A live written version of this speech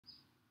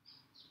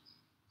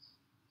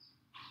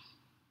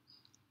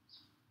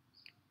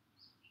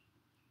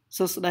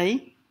សួស្តី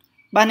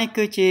បាទនេះ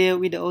គឺជា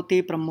វីដេអូទី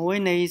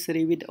6នៃស៊េ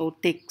រីវីដេអូ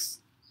TikZ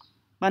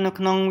បាទនៅ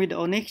ក្នុងវីដេ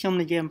អូនេះខ្ញុំ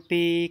និយាយអំ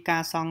ពីកា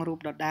រសង់រូប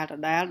ដដែល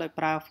ដោយ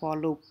ប្រើ for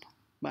loop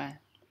បាទ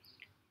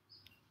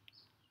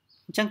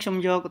អញ្ចឹងខ្ញុំ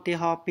យកឧទា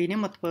ហរណ៍ពីរនេះ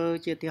មកធ្វើ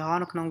ជាឧទាហរ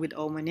ណ៍នៅក្នុងវីដេ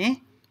អូមួយនេះ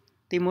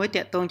ទី1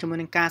តាក់ទងជាមួយ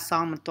នឹងការស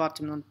ង់បន្ទាត់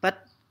ចំនួនពិត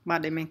បាទ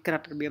ដែលមានក្រិ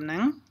តរបៀបហ្នឹ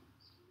ង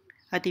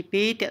ហើយទី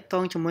2តាក់ទ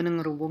ងជាមួយនឹង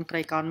រង្វង់ត្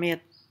រីកោណមាត្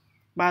រ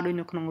បាទដូច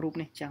នៅក្នុងរូប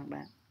នេះអញ្ចឹង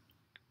បាទ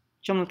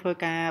ខ្ញុំនឹងធ្វើ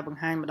ការបង្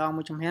ហាញម្ដង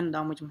មួយជំហា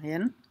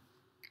ន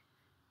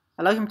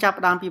ឥឡូវខ្ញុំចាប់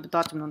ផ្ដើមពីបន្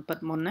ទាត់ចំនួនពិត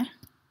មុនណា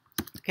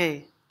អូខេ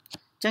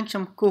អញ្ចឹងខ្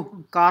ញុំគូសអ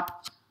ង្កត់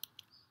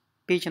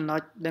ពីចំណុច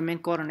ដែលមាន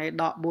coordinate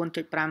ដក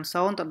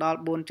 4.50 ទៅដល់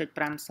 4.50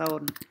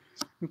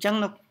 អញ្ចឹង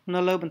នៅ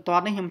លើបន្ទា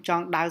ត់នេះខ្ញុំច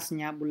ង់ដើរសញ្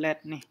ញា bullet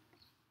នេះ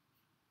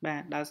បា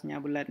ទដើរសញ្ញា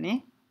bullet នេះ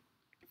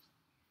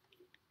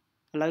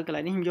ឥឡូវកន្លែ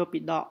ងនេះខ្ញុំយកពី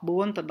ដក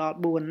 4 ទៅដល់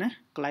 4 ណា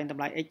កន្លែងត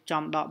ម្លៃ x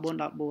ចំដក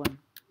 4 ដល់ 4 អ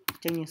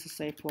ញ្ចឹងយើងសរ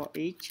សេរ for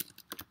each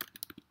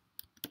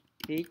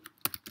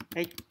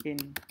x in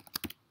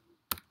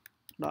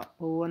ដក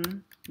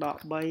 4 ដក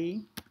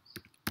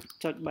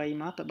 3 ចុច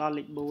 3 មកទៅដល់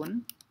លេខ 4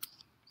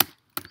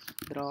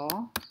 draw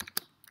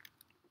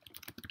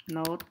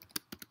note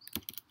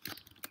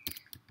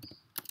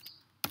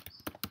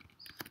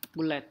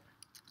bullet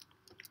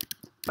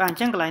បាទអញ្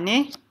ចឹងកន្លែង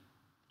នេះ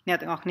អ្នក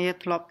ទាំងអស់គ្នា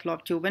ធ្លា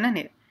ប់ជួបហ្នឹងណា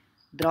នេះ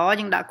draw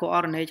យើងដាក់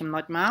coordinate ចំណុ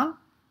ចមក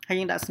ហើយ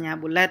យើងដាក់សញ្ញា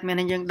bullet មាន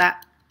ន័យយើងដាក់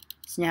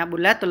សញ្ញា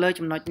bullet ទៅលើ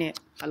ចំណុចនេះ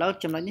ឥឡូវ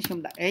ចំណុចនេះខ្ញុំ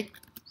ដាក់ x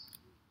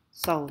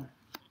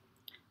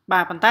 0បា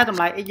ទប៉ុន្តែត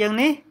ម្លៃ x យើង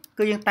នេះ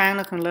គឺយើងតាំង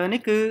នៅខាងលើ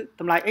នេះគឺ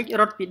តម្លៃ x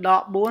រត់ពីដ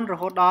ក 4 រ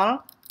ហូតដល់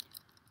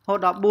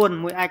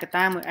4មួយឯក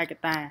តាអ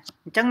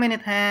ញ្ចឹងមានន័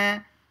យថា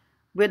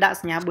វាដាក់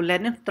សញ្ញា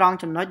bullet នេះត្រង់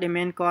ចំណុចដែល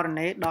មាន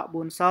coordinate ដក 40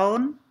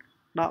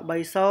 ដក 30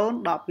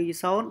 ដក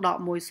 20 ដក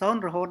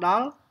 10 រហូតដ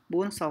ល់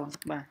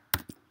 40 បាទ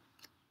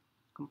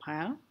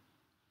compile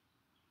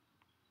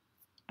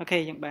អូខេ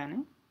យើងបាន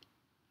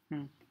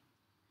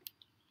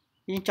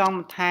យើងចង់ប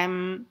ន្ថែម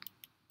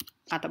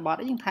អត្ថបទ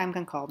យើងថែម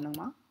ខាងក្រោមហ្នឹង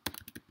មក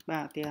បា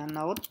ទទី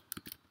note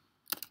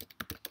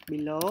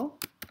below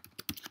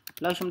ឥ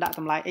ឡូវខ្ញុំដាក់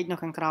តម្លៃ x នៅ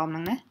ខាងក្រោមហ្នឹ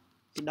ងណា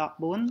ពីដក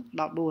 4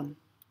 ដល់ 4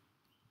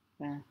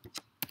បា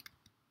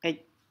ទ x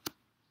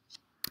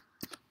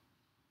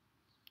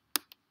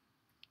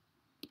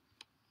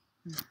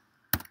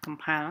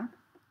compile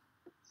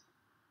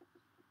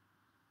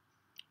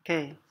អូខេ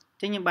អ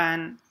ញ្ចឹងយើង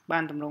បា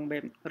នតម្រង់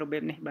របៀ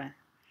បនេះបាទឥ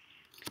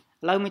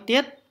ឡូវមួយទៀ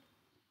ត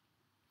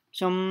ខ្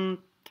ញុំ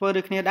ធ្វើ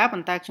ដូចគ្នាដែរប៉ុ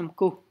ន្តែខ្ញុំ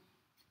គូស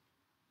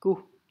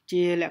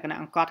ជាលក្ខណៈ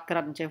អង្កត់ក្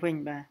រិតចេះវិញ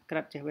បាទក្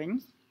រិតចេះវិញ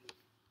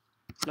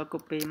ដល់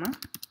copy មក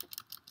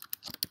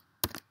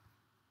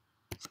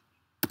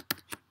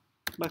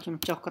បើខ្ញុំ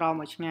ចុះក្រោម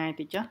ឲ្យឆ្ងាយ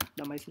តិចចាស់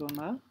ដើម្បីស្រួល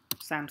មើល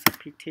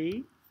30 pt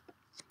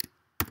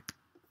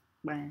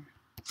បាទ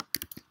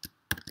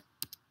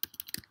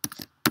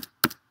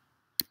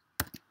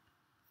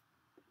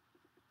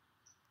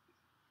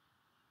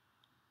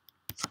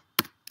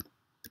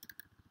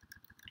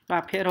បា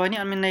ទភាគរយនេះ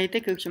អត់មានន័យទេ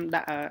គឺខ្ញុំ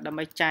ដាក់ដើម្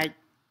បីចែក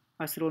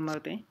ឲ្យស្រួលមើល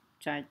ទេ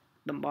ចែក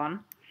តំបន់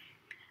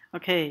អូ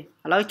ខេឥ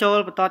ឡូវចូល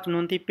បន្តចំនួ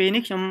នទី2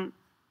នេះខ្ញុំ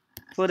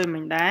ធ្វើដូចមិ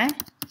ញដែរ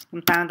ខ្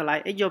ញុំតាំងតម្លៃ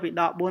x យកពី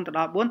ដក 4 ទៅដ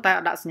ល់ 4 តែអ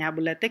ត់ដាក់សញ្ញា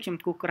bullet ទេខ្ញុំ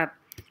គូសក្រិត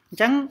អញ្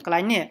ចឹងកន្លែ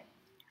ងនេះឥ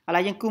ឡូ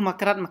វយើងគូសមក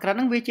ក្រិតហ្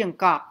នឹងវាជាអង្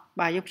កត់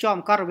បាទយើងភ្ជាប់អ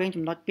ង្កត់រវាង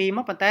ចំណុច2ម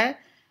កប៉ុន្តែ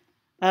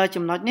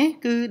ចំណុចនេះ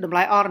គឺតម្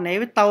លៃ coordinate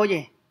វាតូចទេ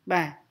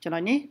បាទចំណុ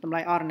ចនេះតម្លៃ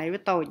coordinate វា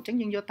តូចអញ្ចឹង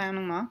យើងយកតាមហ្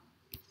នឹងមក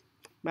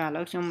បាទឥ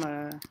ឡូវខ្ញុំ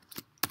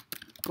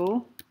គូស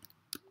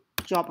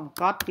ជាប់អង្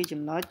កត់ពី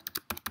ចំណុច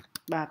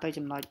បាទទៅ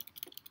ចំណុច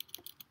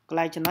កន្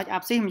លែងចំណុច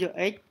axis ខ្ញុំយក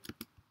x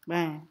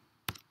បាទ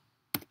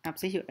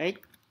axis យក x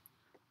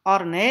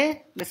coordinate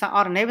ដោយសារ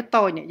coordinate វា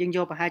តូចនេះយើងយ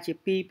កប្រហែលជា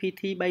 2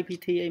 pt 3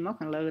 pt អីមក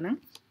ខាងលើហ្នឹងឥ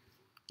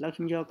ឡូវខ្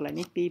ញុំយកកន្លែង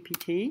នេះ 2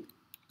 pt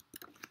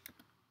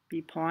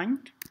 2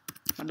 point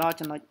មកដល់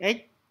ចំណុច x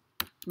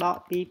ដក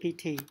 2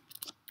 pt ឥ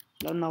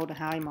ឡូវ note ទៅ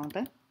ហើយហ្មង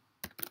ទៅ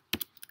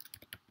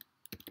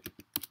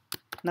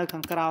នៅខា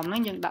ងក្រោមហ្នឹ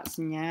ងយើងដាក់ស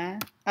ញ្ញា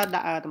ដា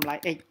ក់តម្លៃ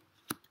x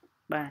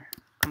បាទ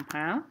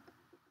compile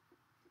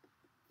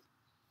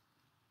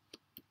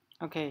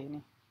អូខេ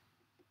នេះ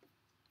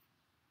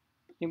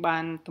យើងបា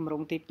នតម្រ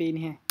ង់ទី2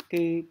នេះ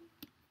គឺ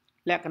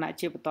លក្ខណៈ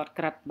ជាបន្ទាត់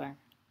ក្រិតបាទ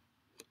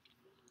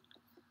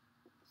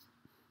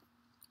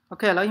អូ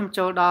ខេឥឡូវខ្ញុំ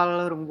ចូលដល់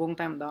រង្វង់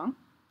តែម្ដង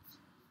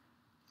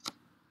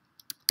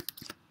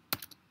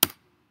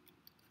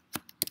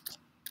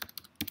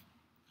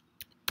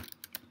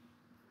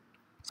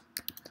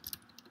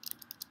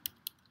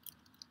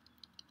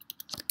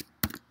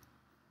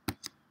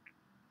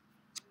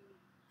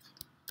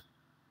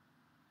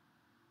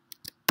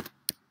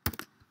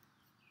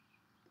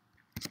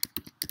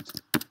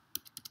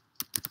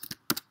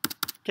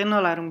ចឹងនៅ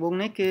ឡើយរង្វង់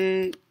នេះគឺ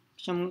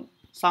ខ្ញុំ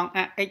សង់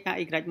ax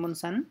ay មុន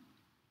សិន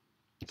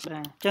បា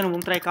ទចឹងរង្វ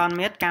ង់ត្រីកោណ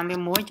មាត្រកម្មវា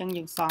1ចឹង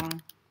យើងសង់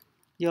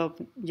យក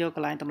ក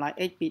ន្លែងតម្លៃ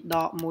x ពីដ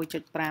ក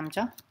 1.5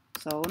 ចុះ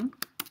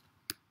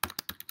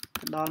0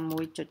ទៅដល់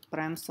 1.50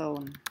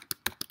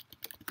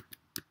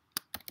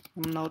 ខ្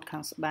ញុំ note ខា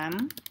ងស្ដាំ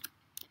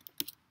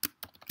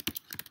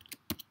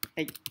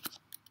x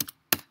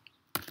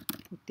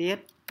ទៀត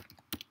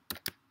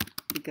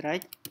y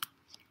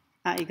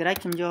y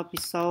ខ្ញុំយកពី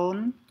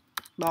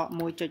0ដក 1.5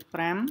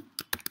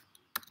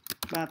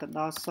 បាទទៅដ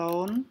ល់0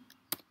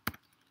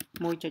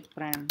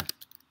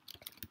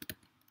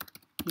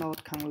 1.5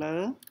 note ខាងលើ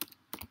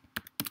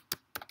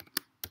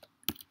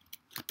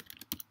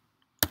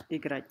y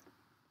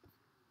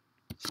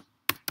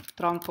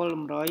ត្រង់គល់ត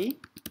ម្រុយ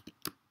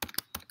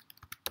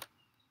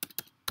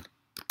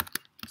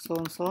 0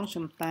 0 ខ្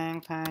ញុំតាំង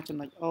ថាចំ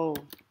ណុច O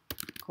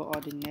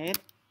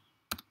coordinate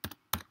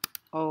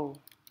O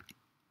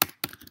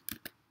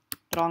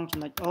ត្រង់ចំ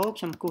ណុច O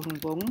ខ្ញុំគូសរ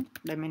ង្វង់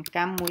ដែលមានក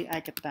ម្មមួយឯ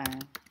កតា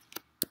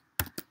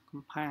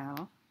compile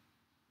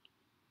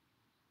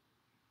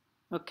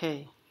អូខេ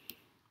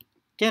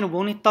ចេះរង្វ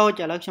ង់នេះតូ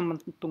ចឥឡូវខ្ញុំ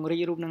ពង្រី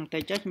ករូបនឹងបន្តិ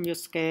ចចុះខ្ញុំយក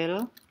scale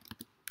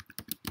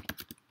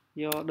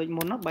យកដូច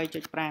មុននោះ 3.5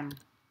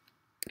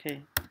 អូខេ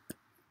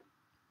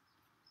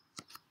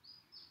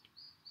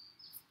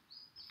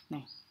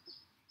នេះ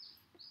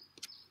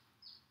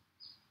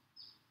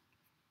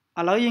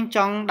ឥឡូវយើងច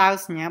ង់ដើរ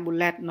សញ្ញា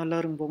bullet នៅលើ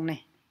រង្វង់នេះ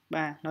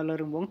បាទនៅលើ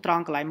រង្វង់ត្រ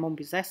ង់កន្លែងមុំ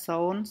ពិសេស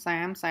0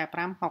 30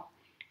 45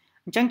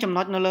 60អញ្ចឹងចំ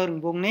ណុចនៅលើរ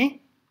ង្វង់នេះ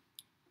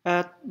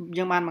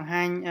យើងបានបង្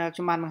ហាញខ្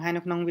ញុំបានបង្ហាញ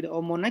នៅក្នុងវីដេ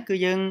អូមុនហ្នឹងគឺ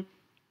យើង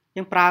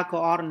ប្រើ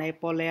coordinate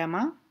polaire ម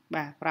ក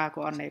បាទប្រើ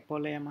coordinate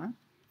polaire មក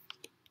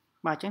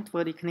បាទអញ្ចឹងធ្វើ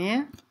ដូចគ្នា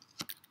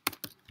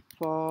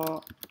for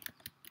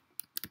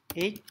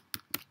x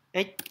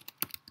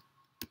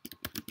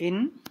in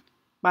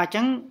បាទអញ្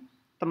ចឹង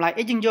តម្លៃ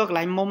x យើងយកកន្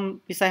លែងមុំ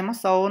ពិសេសមក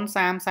0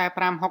 30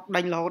 45 60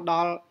ដេញរហូតដ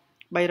ល់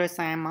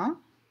330មក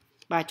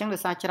បាទអញ្ចឹងដោ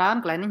យសារច្រើន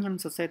កន្លែងនេះខ្ញុំ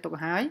សរសេរទុក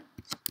ហើយ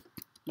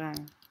បាទ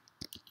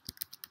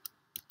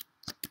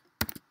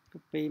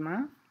2ម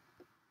ក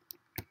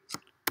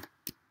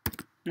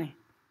នេះ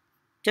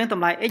អញ្ចឹងត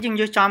ម្លៃ x យើង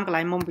យកចំកន្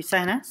លែងមុំពិសេ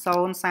សណា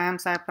0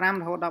 30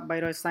 45រហូតដល់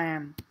330អ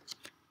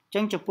ញ្ចឹ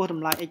ងចំពោះត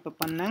ម្លៃ x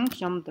ប៉ុណ្ណឹង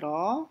ខ្ញុំ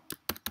draw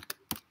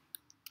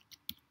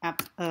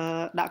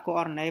ដាក់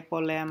coordinate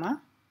polaire មក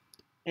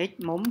x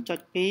មុំចុច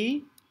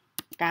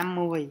2កម្ម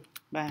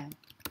1បាទ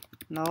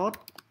note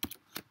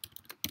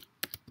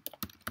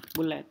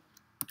bullet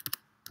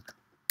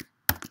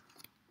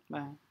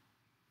បាទ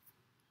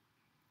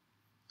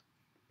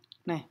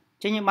នេះ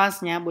ចេញយើងបានស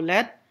ញ្ញា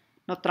bullet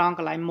នៅត្រង់ក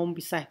ន្លែងមុំ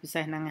ពិសេស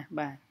ហ្នឹងណា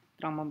បាទ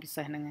ត្រង់មុំពិ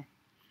សេសហ្នឹងណា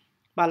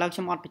បាទឥឡូវខ្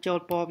ញុំអត់បញ្ចូល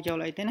ពណ៌បញ្ចូល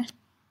អីទេណា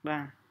បា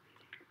ទ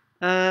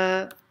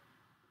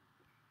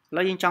ឥ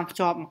ឡូវយើងចង់ភ្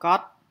ជាប់មក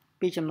ត់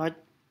ពីចំណុច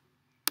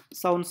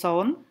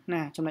00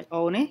ណាចំណុច O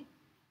នេះ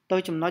ទៅ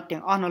ចំណុចទាំ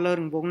ងអស់នៅលើ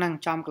រង្វង់ហ្នឹង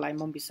ចំកន្លែង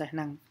មុំពិសេសហ្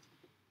នឹង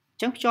អ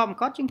ញ្ចឹងភ្ជាប់ម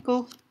កត់ជាងគូ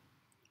ស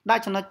ដា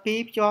ក់ចំណុច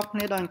2ភ្ជាប់គ្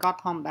នាដោយអង្គត់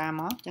ធម្មតា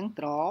មកអញ្ចឹង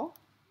draw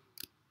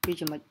ពី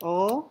ចំណុច O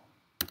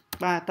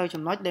បាទទៅ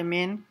ចំណុចដែល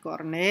មាន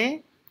coordinate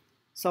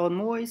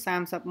 01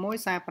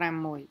 31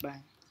 451បាទ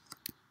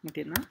នេះ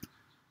ទៀតណា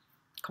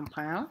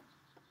compile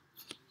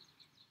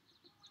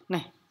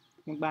នេះ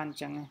យើងបានអញ្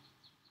ចឹងណា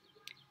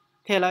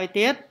អូខេឥឡូវ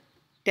ទៀត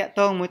តាក់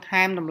ទងមួយ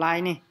ថែមតម្លៃ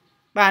នេះ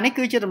បាទនេះ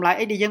គឺជាតម្លៃ x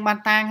ដែលយើងបាន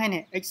តាំងហើយ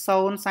នេះ x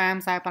 0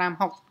 30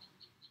 45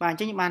 60បាទអញ្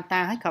ចឹងយើងបាន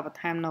តាំងហើយគ្រាន់តែ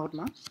ថែម note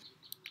មកឥ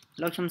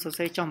ឡូវខ្ញុំសរ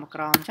សេរចុះមក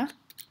ក្រោមចា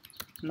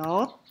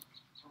note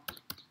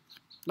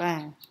បា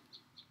ទឥ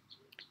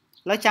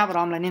ឡូវចាប់អារ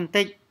ម្មណ៍ឡើងនេះបន្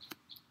តិច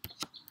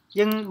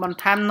យើងបន្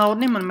ថែម note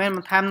នេះមិនមែនប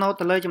ន្ថែម note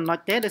ទៅលើចំណុច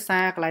ទេដោយសា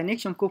រកន្លែងនេះ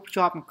ខ្ញុំគូសភ្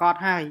ជាប់អង្គត់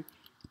ហើយ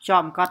ភ្ជា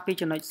ប់អង្គត់ពី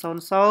ចំណុច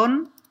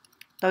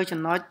00ទៅចំ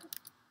ណុច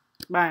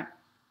បាទ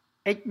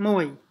x1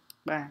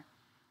 បាទ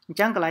អញ្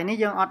ចឹងកន្លែងនេះ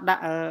យើងអត់ដា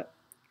ក់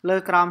លើ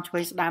ក្រោមឆ្វេ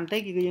ងស្ដាំទេ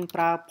គឺយើងប្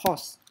រើ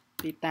post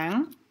ទីតាំង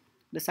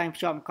ដោយសារភ្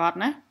ជាប់អង្គត់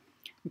ណា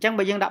អញ្ចឹង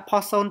បើយើងដាក់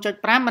post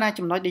 0.5 បាន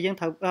ចំណុចដែលយើង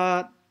ត្រូវ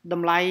ត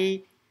ម្លៃ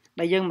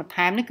ដែលយើងបន្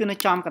ថែមនេះគឺនៅ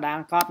ចំកណ្ដាល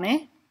អង្គត់នេះ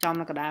ចំ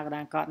នៅកណ្ដាលអ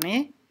ង្គត់នេះ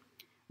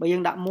បើយើ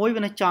ងដាក់1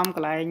វានៅចំក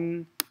ន្លែង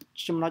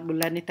ចំណុច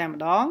bullet នេះតែម្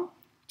ដង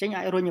អញ្ចឹង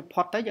អាចរុញ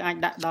ផុតទៅយើងអាច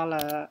ដាក់ដល់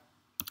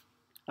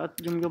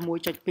ខ្ញុំយក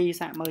 1.2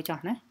 សាកមើលចោះ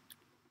ណា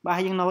បាទ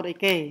ហើយយើង note អី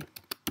គេ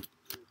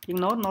យើង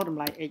note ត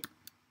ម្លៃ x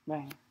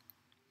បាទ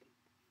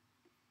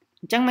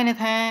អញ្ចឹងមានន័យ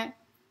ថា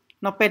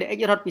នៅពេលដែល x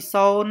រត់ពី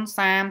0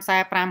 30 45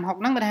 60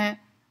ហ្នឹងមានថា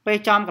ពេល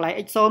ចំកន្លែង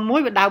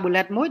x01 វាដៅ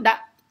bullet 1ដា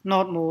ក់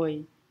note 1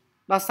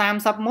ដល់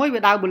31វា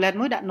ដៅ bullet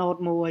 1ដាក់ note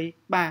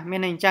 1បាទមា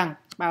នន័យអញ្ចឹង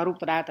បាទរូប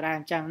ដដែល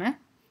អញ្ចឹងណា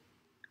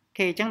អូ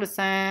ខេអញ្ចឹងដោយ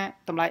សារ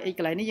តម្លៃ x ក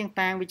ន្លែងនេះយើង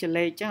តាំងវាជា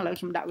លេខអញ្ចឹងឥឡូវ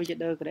ខ្ញុំដាក់វាជា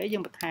degree យើ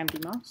ងបន្ថែមតិ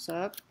ចមក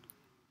search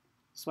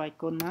ស្វ័យ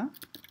គុណមក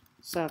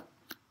search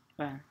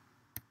បាទ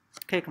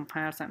អូខេ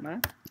compile សាក់មើល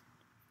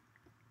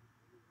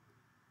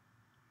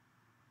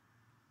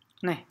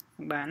នេះ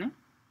បានណា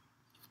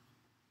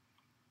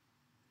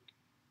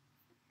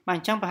បាទអ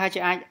ញ្ចឹងប្រហែលជា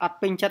អាចអត់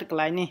ពេញចិត្តកន្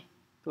លែងនេះ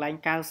កន្លែង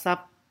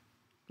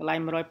90កន្លែង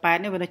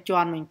180នេះវានៅជា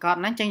ន់មិនកត់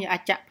ណាអញ្ចឹងយើងអា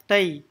ចចាក់ផ្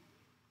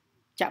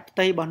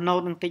ទៃរបស់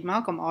note នឹងតិចមក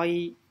កុំអោយ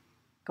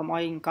អ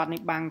ង្គត់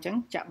នេះបាំងអញ្ចឹង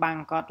ចាក់បាំង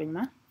អង្គត់វិញម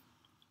ក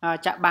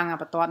ចាក់បាំងអា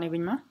បន្ទាត់នេះវិ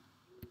ញមកអូ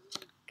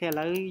ខេឥ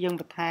ឡូវយើង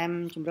បន្ថែម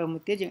ជំរឿនមួ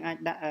យទៀតយើងអាច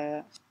ដាក់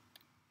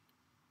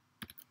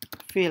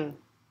fill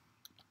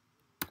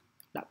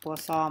ដាក់ព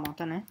ណ៌សមក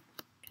ទៅណា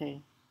អូខេ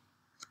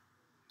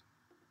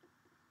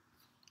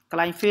កន្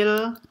លែង fill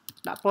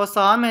ដាក់ពណ៌ស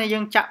មានយើ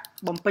ងចាក់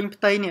បំពេញ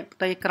ផ្ទៃនេះផ្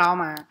ទៃក្រោម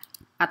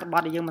អត្ថប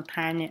ទដែលយើងបន្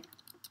ថែមនេះ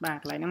បាទ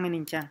កន្លែងហ្នឹងមាន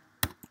អញ្ចឹង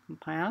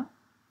compile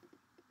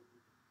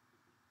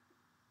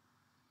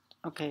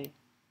អូខេ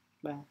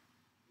បាទ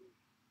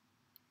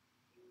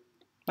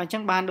អញ្ចឹ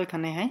ងបានដូចខា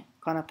ងនេះហ៎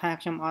គ្រាន់តែថា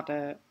ខ្ញុំអ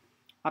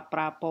ត់ប្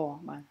រើពណ៌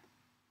បា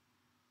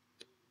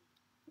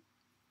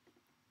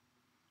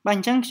ទអ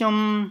ញ្ចឹងខ្ញុំ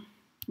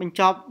បញ្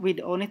ចប់វី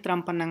ដេអូនេះត្រឹម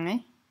ប៉ុណ្្នឹងឯង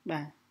បា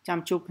ទចាំ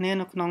ជួបគ្នា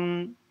នៅក្នុង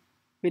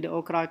វីដេអូ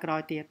ក្រោយ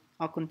ៗទៀត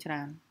អរគុណច្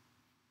រើន